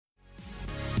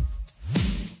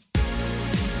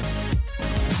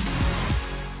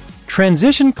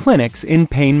Transition Clinics in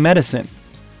Pain Medicine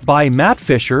by Matt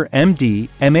Fisher, MD,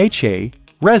 MHA,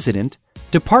 Resident,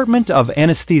 Department of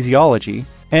Anesthesiology,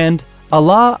 and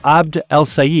Alaa Abd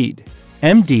El-Sayed,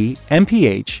 MD,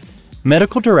 MPH,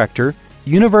 Medical Director,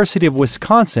 University of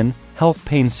Wisconsin Health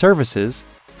Pain Services,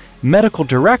 Medical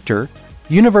Director,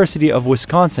 University of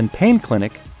Wisconsin Pain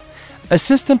Clinic,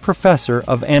 Assistant Professor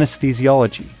of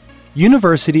Anesthesiology,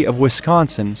 University of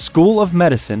Wisconsin School of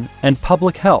Medicine and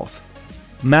Public Health,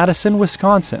 Madison,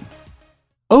 Wisconsin.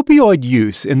 Opioid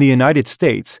use in the United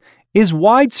States is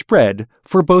widespread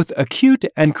for both acute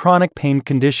and chronic pain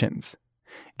conditions.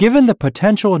 Given the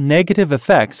potential negative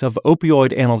effects of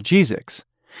opioid analgesics,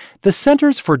 the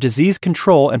Centers for Disease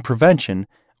Control and Prevention,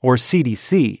 or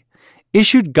CDC,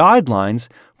 issued guidelines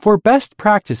for best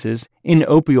practices in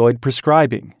opioid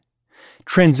prescribing.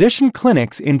 Transition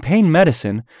clinics in pain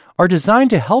medicine are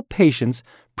designed to help patients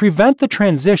prevent the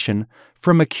transition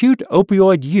from acute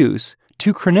opioid use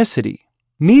to chronicity.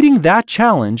 Meeting that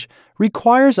challenge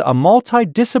requires a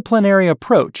multidisciplinary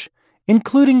approach,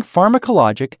 including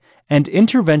pharmacologic and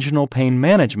interventional pain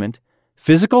management,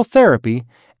 physical therapy,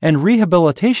 and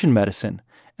rehabilitation medicine,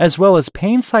 as well as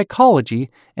pain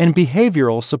psychology and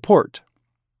behavioral support.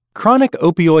 Chronic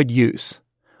opioid use.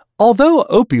 Although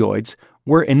opioids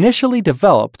were initially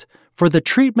developed for the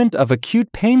treatment of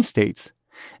acute pain states,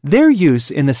 their use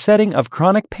in the setting of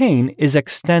chronic pain is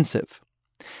extensive.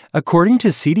 According to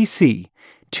CDC,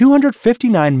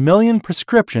 259 million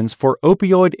prescriptions for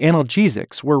opioid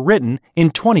analgesics were written in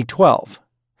 2012.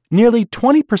 Nearly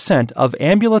 20% of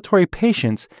ambulatory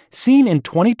patients seen in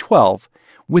 2012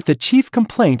 with the chief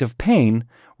complaint of pain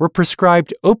were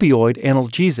prescribed opioid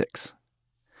analgesics.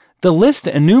 The list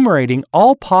enumerating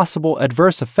all possible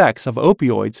adverse effects of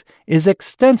opioids is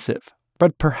extensive,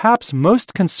 but perhaps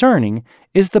most concerning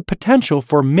is the potential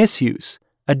for misuse,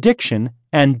 addiction,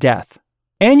 and death.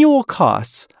 Annual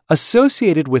costs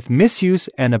associated with misuse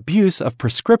and abuse of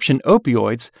prescription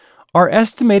opioids are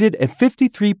estimated at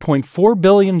 $53.4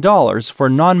 billion for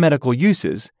non-medical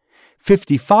uses,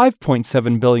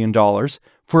 $55.7 billion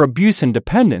for abuse and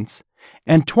dependence,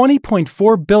 and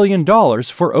 $20.4 billion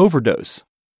for overdose.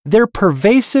 Their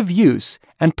pervasive use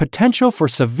and potential for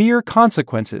severe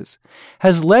consequences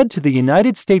has led to the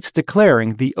United States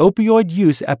declaring the opioid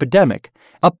use epidemic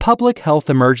a public health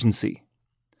emergency.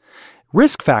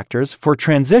 Risk factors for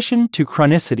transition to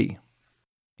chronicity.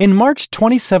 In March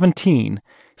 2017,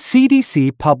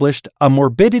 CDC published a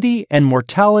Morbidity and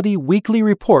Mortality Weekly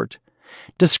Report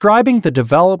describing the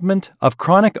development of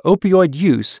chronic opioid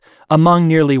use among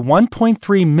nearly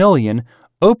 1.3 million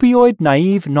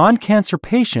opioid-naive non-cancer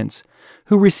patients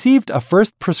who received a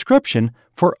first prescription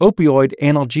for opioid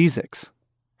analgesics.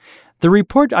 The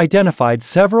report identified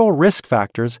several risk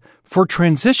factors for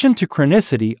transition to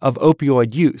chronicity of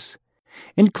opioid use,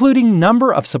 including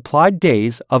number of supplied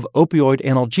days of opioid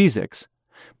analgesics,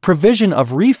 provision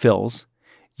of refills,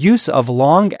 use of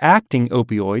long-acting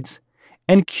opioids,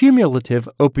 and cumulative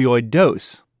opioid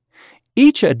dose.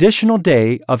 Each additional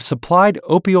day of supplied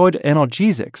opioid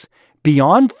analgesics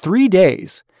beyond 3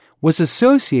 days was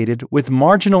associated with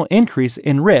marginal increase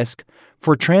in risk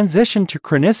for transition to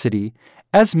chronicity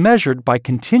as measured by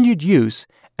continued use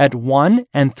at 1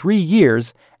 and 3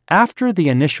 years after the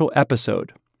initial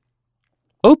episode.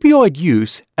 Opioid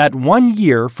use at 1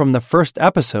 year from the first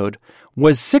episode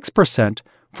was 6%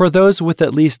 for those with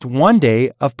at least 1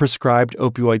 day of prescribed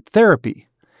opioid therapy,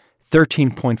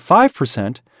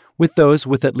 13.5% with those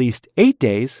with at least 8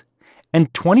 days,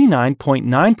 and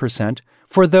 29.9%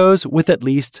 for those with at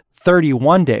least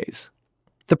 31 days.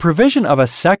 The provision of a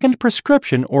second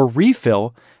prescription or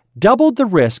refill doubled the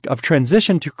risk of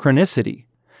transition to chronicity.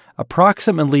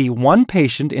 Approximately 1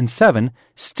 patient in 7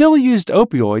 still used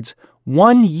opioids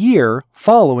 1 year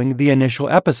following the initial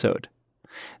episode.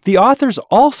 The authors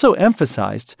also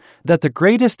emphasized that the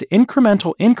greatest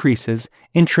incremental increases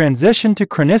in transition to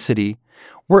chronicity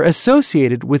were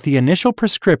associated with the initial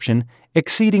prescription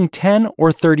exceeding 10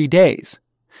 or 30 days,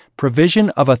 provision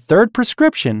of a third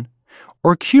prescription,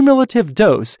 or cumulative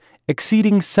dose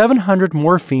exceeding 700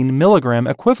 morphine milligram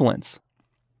equivalents.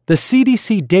 The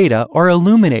CDC data are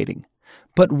illuminating,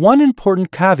 but one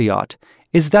important caveat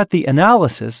is that the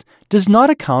analysis does not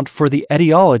account for the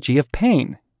etiology of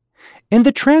pain. In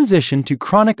the transition to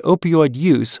chronic opioid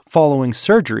use following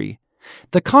surgery,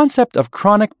 the concept of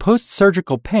chronic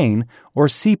post-surgical pain, or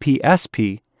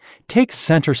CPSP, takes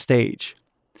center stage.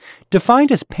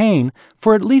 Defined as pain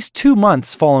for at least 2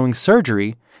 months following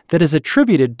surgery that is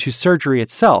attributed to surgery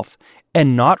itself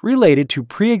and not related to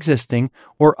pre-existing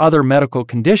or other medical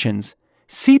conditions,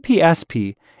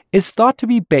 CPSP is thought to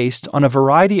be based on a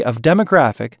variety of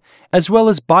demographic as well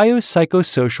as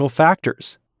biopsychosocial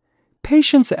factors.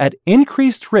 Patients at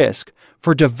increased risk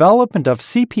for development of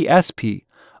CPSP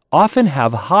often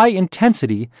have high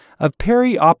intensity of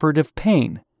perioperative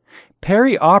pain,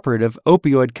 perioperative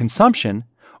opioid consumption,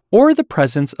 or the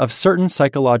presence of certain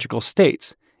psychological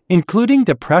states, including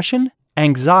depression,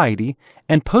 anxiety,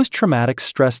 and post-traumatic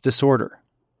stress disorder.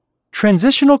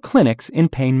 Transitional clinics in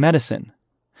pain medicine.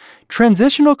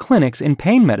 Transitional clinics in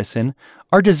pain medicine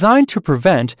are designed to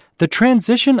prevent the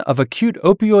transition of acute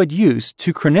opioid use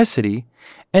to chronicity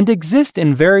and exist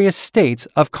in various states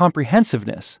of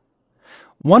comprehensiveness.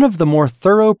 One of the more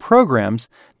thorough programs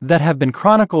that have been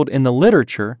chronicled in the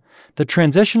literature, the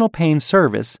Transitional Pain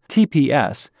Service,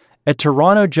 TPS, at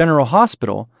Toronto General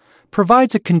Hospital,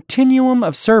 provides a continuum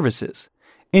of services,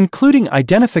 including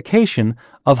identification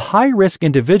of high-risk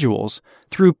individuals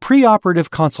through preoperative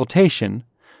consultation,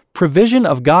 provision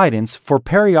of guidance for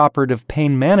perioperative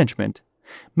pain management,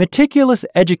 meticulous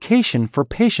education for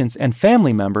patients and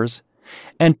family members,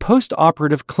 and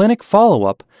post-operative clinic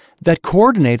follow-up that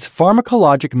coordinates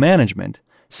pharmacologic management,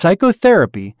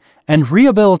 psychotherapy, and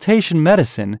rehabilitation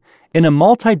medicine in a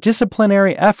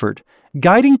multidisciplinary effort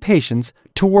guiding patients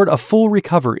toward a full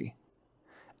recovery.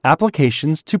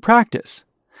 Applications to practice.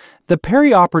 The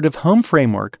perioperative home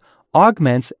framework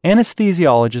augments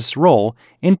anesthesiologists' role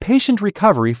in patient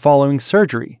recovery following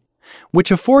surgery,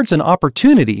 which affords an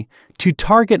opportunity to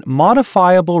target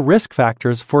modifiable risk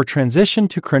factors for transition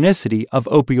to chronicity of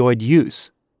opioid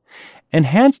use.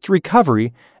 Enhanced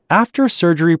recovery after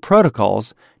surgery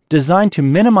protocols designed to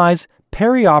minimize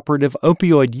perioperative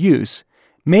opioid use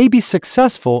may be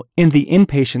successful in the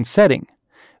inpatient setting,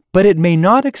 but it may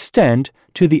not extend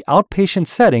to the outpatient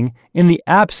setting in the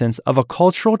absence of a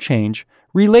cultural change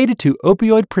related to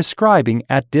opioid prescribing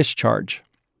at discharge.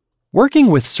 Working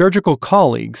with surgical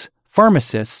colleagues,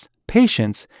 pharmacists,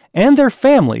 patients, and their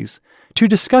families to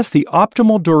discuss the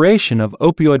optimal duration of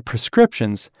opioid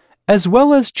prescriptions, as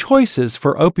well as choices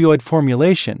for opioid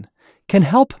formulation, can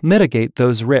help mitigate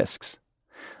those risks.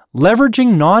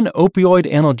 Leveraging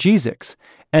non-opioid analgesics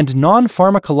and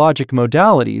non-pharmacologic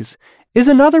modalities is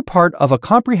another part of a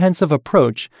comprehensive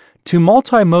approach to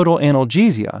multimodal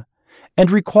analgesia and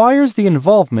requires the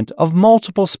involvement of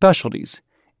multiple specialties,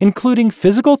 including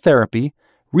physical therapy,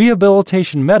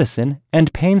 rehabilitation medicine,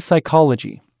 and pain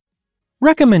psychology.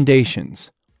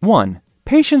 Recommendations. 1.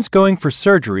 Patients going for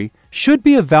surgery should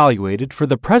be evaluated for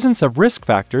the presence of risk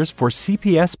factors for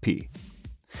CPSP.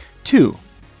 2.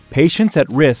 Patients at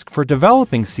risk for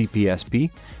developing CPSP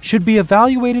should be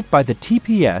evaluated by the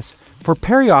TPS for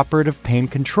perioperative pain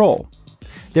control.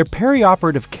 Their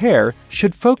perioperative care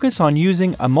should focus on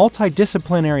using a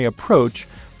multidisciplinary approach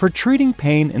for treating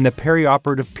pain in the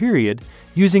perioperative period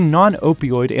using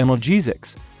non-opioid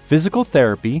analgesics, physical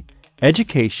therapy,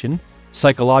 education,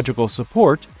 psychological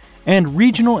support, and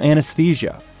regional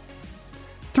anesthesia.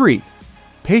 3.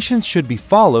 Patients should be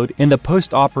followed in the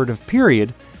post-operative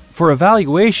period for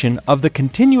evaluation of the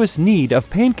continuous need of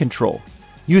pain control,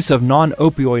 use of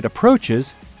non-opioid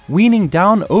approaches, weaning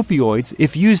down opioids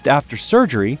if used after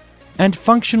surgery, and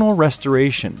functional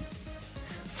restoration.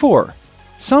 4.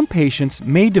 Some patients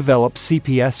may develop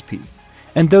CPSP,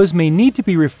 and those may need to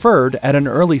be referred at an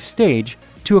early stage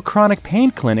to a chronic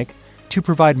pain clinic to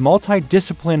provide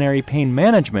multidisciplinary pain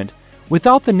management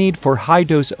without the need for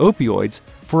high-dose opioids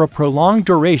for a prolonged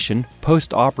duration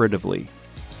post-operatively.